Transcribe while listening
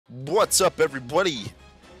What's up, everybody?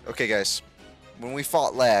 Okay, guys. When we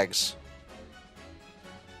fought Lags,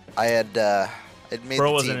 I had made Bro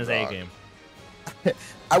the was team in his wrong. A game.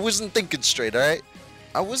 I wasn't thinking straight, all right?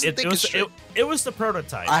 I wasn't thinking straight. It was the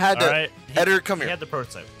prototype. I had to. All right? Editor, come He here. had the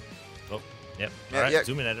prototype. Oh, yep. Yeah, All right, yeah.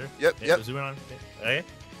 zoom in, editor. Yep, Yeah, yep. Zoom in on. Okay.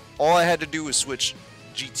 All I had to do was switch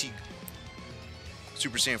GT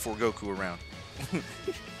Super Saiyan 4 Goku around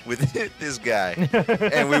with this guy,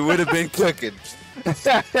 and we would have been cooking.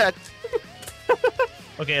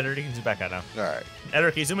 Okay, editor, you can zoom back out now. All right.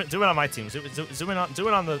 Editor, can you zoom in on my team? Zoom in on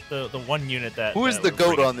the one unit that. Who is that the we're goat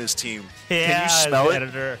bringing. on this team? Yeah, Can you smell it?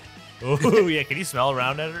 editor. Oh yeah, can you smell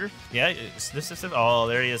around, editor? Yeah, oh,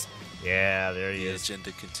 there he is. Yeah, there he The is.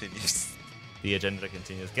 agenda continues. The agenda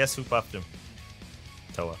continues. Guess who buffed him?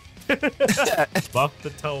 Toa. Buff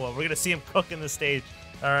the Toa. We're gonna see him cook in the stage.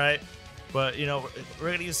 All right, but you know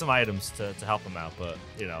we're gonna use some items to help him out. But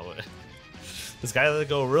you know, this guy either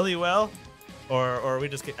go really well, or we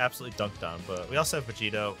just get absolutely dunked on. But we also have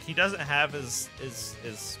Vegito. He doesn't have his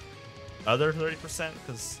other 30%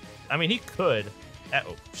 because I mean he could.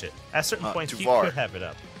 Oh shit! At certain points he could have it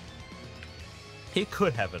up. He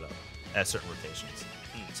could have it up at certain rotations.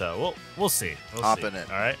 So we'll see. We'll see. In. All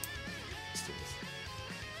right. Let's do this.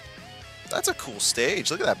 That's a cool stage.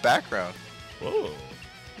 Look at that background. Whoa.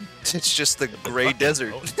 It's just the gray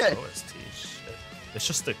desert. OST, shit. It's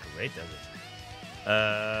just the gray desert.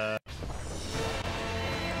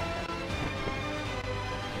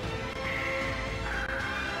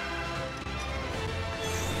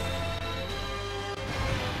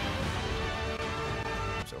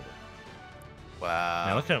 Wow.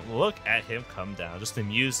 Now look at him come down. Just the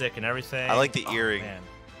music and everything. I like the earring. Man.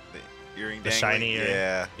 The earring The dangling. shiny earring.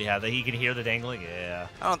 Yeah. Yeah, that he can hear the dangling. Yeah.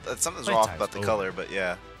 Something's Many off times about the over. color, but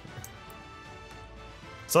yeah.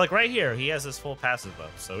 So like right here, he has his full passive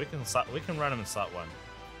buff, so we can run him in slot 1.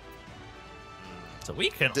 So we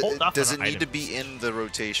can hold off. Does on it need to items. be in the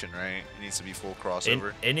rotation, right? It needs to be full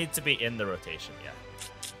crossover. It needs to be in the rotation. Yeah,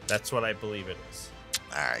 that's what I believe it is.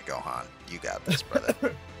 All right, Gohan, you got this, brother.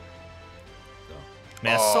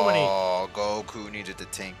 Man, so many. Oh, Goku needed to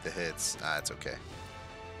tank the hits. It's okay.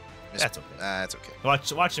 That's okay. It's okay.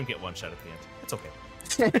 Watch him get one shot at the end. It's okay.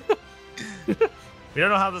 We don't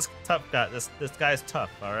know how this tough guy. This guy's tough.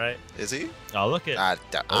 All right. Is he? Oh, look at. I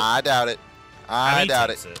doubt it. I doubt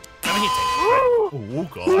it. I mean, he takes it. Oh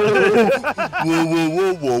God. Whoa, whoa,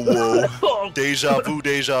 whoa, whoa, whoa. Oh, Deja vu,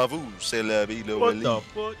 deja vu. C'est la vie, le what the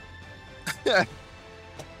Wally. fuck?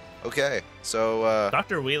 Okay, so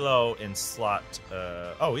Dr. Wheelo in slot.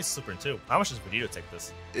 Oh, he's super in 2. How much does Vegito take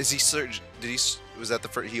this? is he surge? Was that the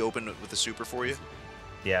first he opened with the super for you?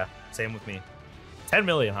 Yeah, same with me. 10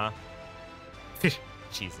 million, huh?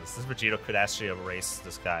 Jesus, this Vegito could actually erase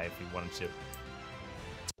this guy if he wanted to.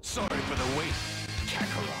 Sorry for the wait,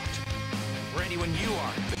 Kakarot. Ready when you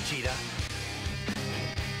are, Vegeta.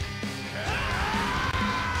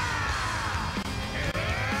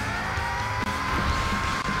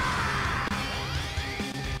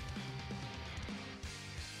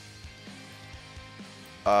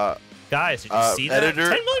 Guys, did you see that? editor,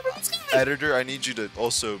 10 million for this guy! Editor, I need you to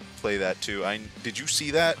also play that too. Did you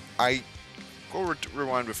see that? Go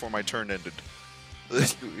rewind before my turn ended.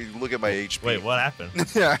 Look at my HP. Wait, what happened?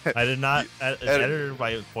 I did not. Editor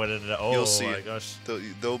pointed it out. Oh You'll see my it. gosh.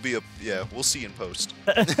 There'll be a we'll see in post.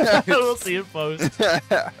 We'll see in post.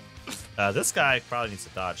 This guy probably needs to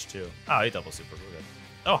dodge too. Oh, he double super. We're good.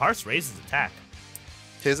 Oh, Hearts raises attack.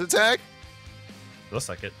 His attack? Looks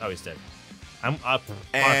like it. Oh, he's dead. I'm up.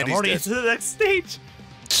 And I'm he's already dead. into the next stage.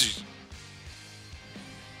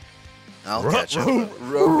 I'll catch him.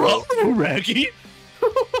 Row. Raggy.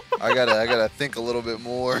 I gotta think a little bit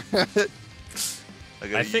more. I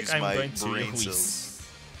I think use I'm my going to brain Whis. cells.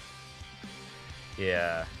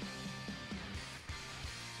 Yeah.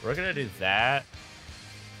 We're gonna do that.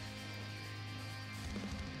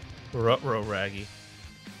 Row Raggy.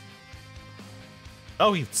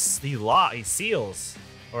 Oh, he seals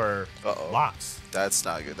or locks. That's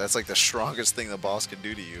not good. That's like the strongest thing the boss can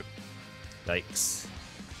do to you. Yikes.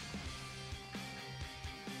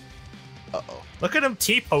 Uh-oh. Look at him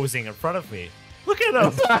T-posing in front of me. Look at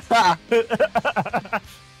him.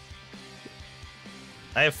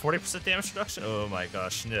 I have 40% damage reduction. Oh my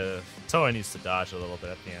gosh. No. Toa needs to dodge a little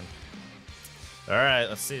bit at the end. Alright,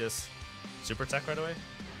 let's see this. Super attack right away.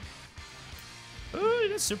 Oh, he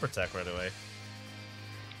did super attack right away.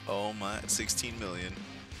 Oh my, 16 million.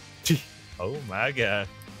 Oh my god.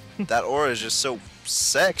 That aura is just so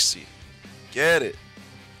sexy. Get it.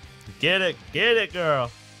 Get it, girl.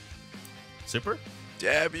 Super?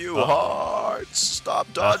 Dab you hard.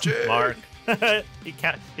 Stop dodging. Mark. He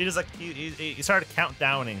just like he started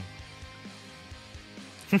countdowning.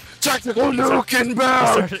 Tactical nuke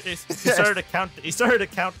inbound. He started to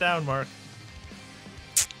count down, Mark.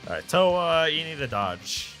 All right, Toa, you need a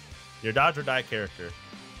dodge. Your dodge or die character.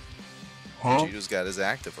 Huh? Vegito's got his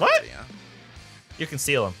active what? already, huh? You can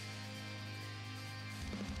seal him.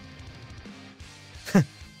 Did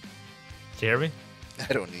you hear me?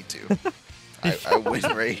 I don't need to. I win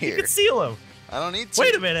right here. You can seal him. I don't need to.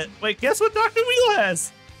 Wait a minute. Wait, guess what Dr. Wheel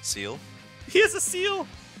has? Seal? He has a seal.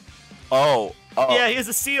 Oh. Yeah, he has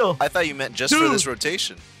a seal. I thought you meant just for this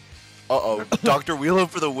rotation. Uh-oh. Dr. Wheelo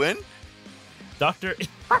for the win? Doctor.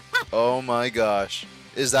 Oh my gosh.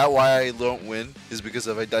 Is that why I don't win? Is because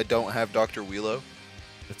I don't have Dr. Wheelo?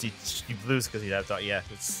 You lose because you have Dr. Yeah,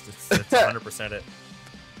 it's 100% it.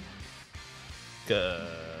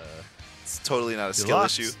 It's totally not a skill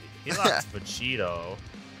issue. He lost Vegito.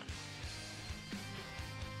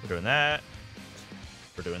 We're doing that.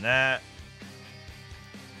 We're doing that.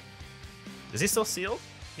 Is he still sealed?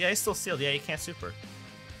 Yeah, he's still sealed. Yeah, he can't super.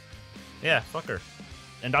 Yeah, fucker.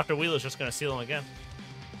 And Dr. Wheeler's just gonna seal him again.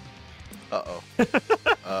 Uh-oh.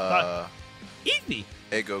 Easy.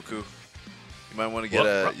 Hey, Goku. You might want to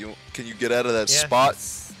get can you get out of that spot?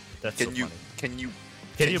 That's can so you funny. Can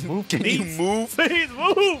you move? Can you move? Please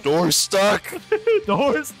move. Door stuck.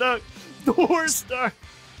 Door stuck. Door stuck.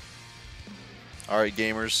 All right,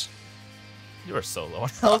 gamers. You are so low on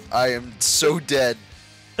health. I am so dead.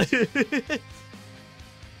 There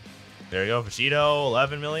we go. Vegito,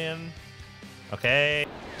 11 million. Okay.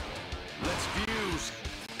 Let's fuse.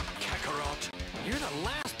 Kakarot, you're the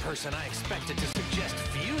last person I expected to suggest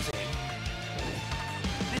fusing.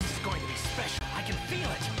 This is going to be special. I can feel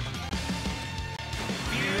it.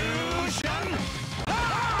 Fusion!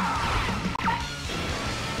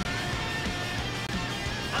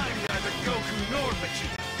 I'm neither Goku nor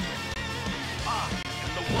Vegeta. I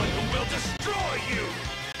am the one who will destroy you!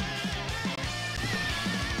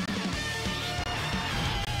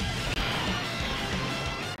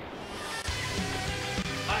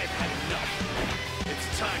 I've had enough. It's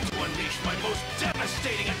time to unleash my most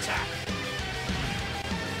devastating attack.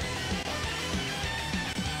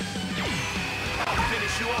 I'll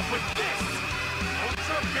finish you off with this!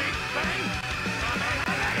 Ultra Big Bang!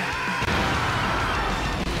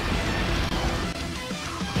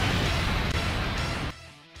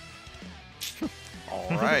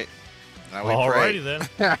 All right. Now we pray. Alrighty then.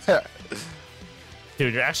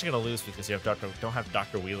 Dude, you're actually gonna lose because you have don't have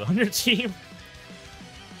Dr. Wheelo on your team.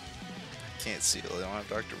 Can't seal. I don't have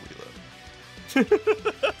Dr.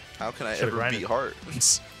 Wheelo. How can I ever beat Heart?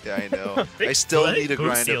 Yeah, I know. I still need to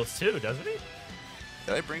grind up. He seals too, doesn't he?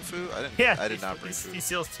 Did I bring food? I didn't. Yeah, I did not bring food. He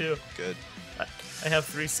seals too. Good. I have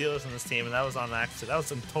 3 sealers on this team, and that was on accident. That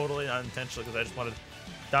was totally unintentional because I just wanted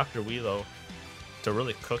Dr. Wheelo to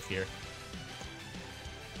really cook here.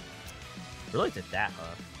 Really did that,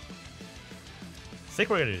 huh? I think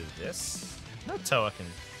we're gonna do this. No, Toa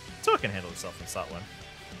can handle herself in Sot 1.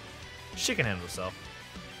 She can handle herself.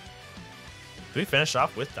 Do we finish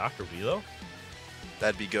off with Dr. Wheelo?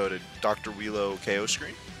 That'd be go to Dr. Wheelo KO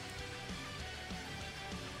screen.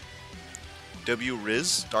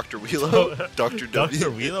 RIZZ, Dr. Wheelo, Dr. W.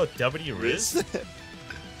 Dr. Wheelo, RIZZ.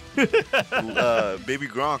 Baby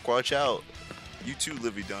Gronk, watch out. You too,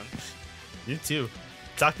 Livy Dunn. You too.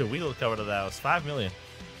 Dr. Wheelo covered to that. It was 5 million.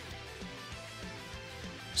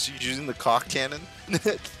 So you're using the cock cannon? No,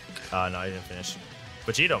 I didn't finish.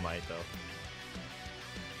 Vegito might though.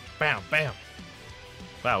 Bam, bam.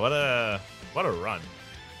 Wow, what a run.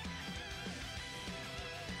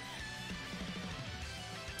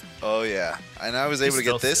 Oh yeah, and I was able to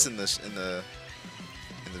get this sealed. in the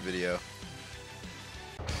video.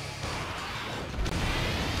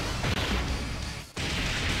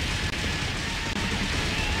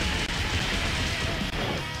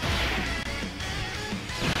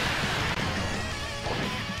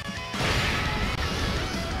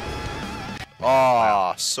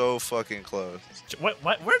 Oh, so fucking close.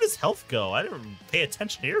 Where does health go? I didn't pay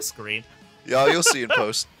attention to your screen. Yeah, you'll see in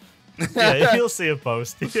post. Yeah, you'll see a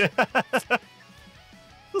post.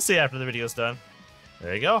 We'll see after the video's done.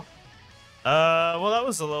 There you go. Well, that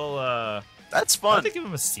was a little. That's fun. I think give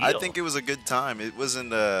him a seal. I think it was a good time. It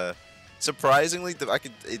wasn't. Surprisingly,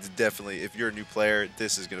 it's definitely. If you're a new player,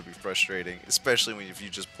 this is gonna be frustrating, especially if you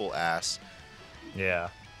just pull ass. Yeah.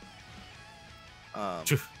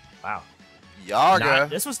 Wow. Yaga.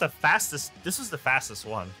 This was the fastest. This was the fastest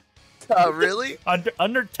one. Really?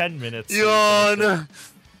 Under 10 minutes. Yawn. I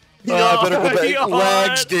better go back. Yawn.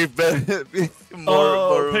 Lags gave better.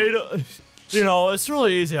 more. You know, it's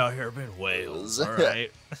really easy out here being whales. All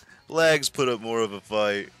right. Lags put up more of a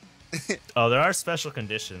fight. Oh, there are special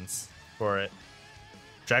conditions for it.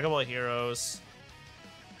 Dragon Ball Heroes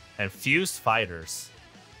and Fused Fighters.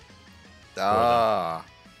 Ah.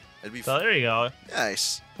 It'd be So there you go.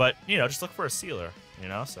 nice. But, you know, just look for a sealer, you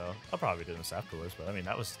know? So I'll probably do this afterwards. But, I mean,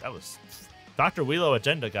 that was Dr. Wheelo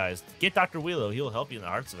agenda, guys. Get Dr. Wheelo. He'll help you in the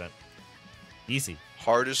Hearts event. Easy.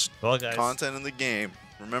 Hardest Well, guys, content in the game.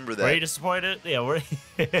 Remember that. were you disappointed? Yeah,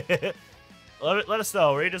 let us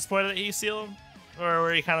know. Were you disappointed that he sealed him? Or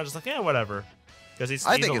were you kind of just like, yeah, whatever? Because he's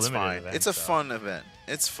I a think it's limited fine. event, It's a so. fun event.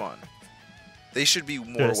 It's fun. They should be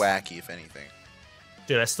more Dude, wacky, if anything.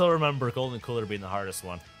 Dude, I still remember Golden Cooler being the hardest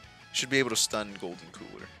one. Should be able to stun Golden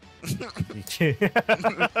Cooler.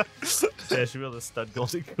 Yeah, I should be able to stun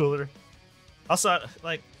Golden Cooler. Also,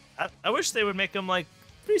 like, I wish they would make them like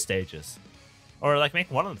 3 stages, or like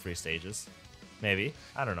make one of them 3 stages. Maybe,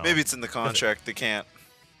 I don't know. Maybe it's in the contract. They can't.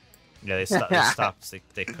 Yeah, they stopped.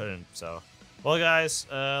 They couldn't. So, well, guys,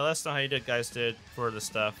 let us know how you guys did for the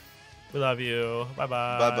stuff. We love you. Bye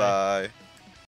bye. Bye bye.